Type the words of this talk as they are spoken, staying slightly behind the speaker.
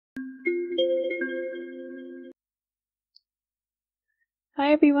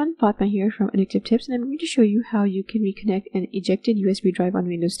Hi everyone, Fatma here from Addictive Tips, and I'm going to show you how you can reconnect an ejected USB drive on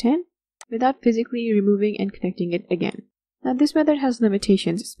Windows 10 without physically removing and connecting it again. Now this method has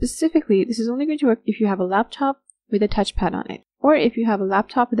limitations. Specifically, this is only going to work if you have a laptop with a touchpad on it, or if you have a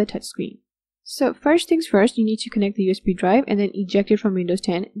laptop with a touchscreen. So first things first, you need to connect the USB drive and then eject it from Windows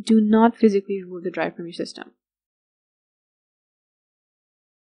 10. Do not physically remove the drive from your system.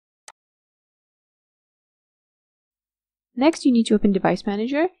 Next, you need to open Device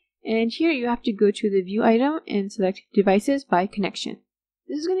Manager, and here you have to go to the View item and select Devices by Connection.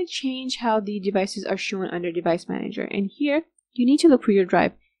 This is going to change how the devices are shown under Device Manager, and here you need to look for your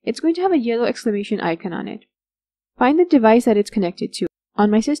drive. It's going to have a yellow exclamation icon on it. Find the device that it's connected to.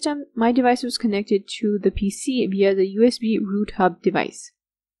 On my system, my device was connected to the PC via the USB root hub device.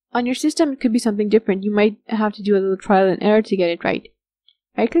 On your system, it could be something different. You might have to do a little trial and error to get it right.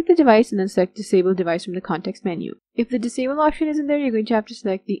 Right-click the device and then select Disable Device from the context menu. If the Disable option isn't there, you're going to have to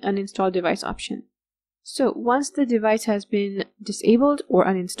select the Uninstall Device option. So once the device has been disabled or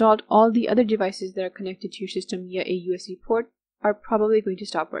uninstalled, all the other devices that are connected to your system via a USB port are probably going to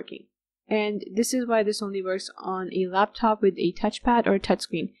stop working. And this is why this only works on a laptop with a touchpad or a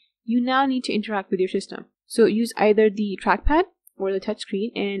touchscreen. You now need to interact with your system. So use either the trackpad or the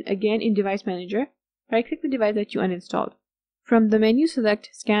touchscreen, and again in Device Manager, right-click the device that you uninstalled. From the menu, select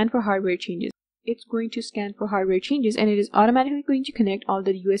Scan for Hardware Changes. It's going to scan for hardware changes, and it is automatically going to connect all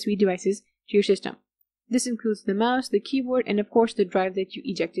the USB devices to your system. This includes the mouse, the keyboard, and of course the drive that you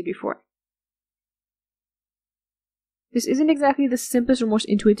ejected before. This isn't exactly the simplest or most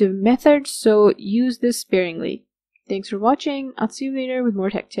intuitive method, so use this sparingly. Thanks for watching. I'll see you later with more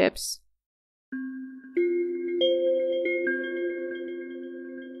tech tips.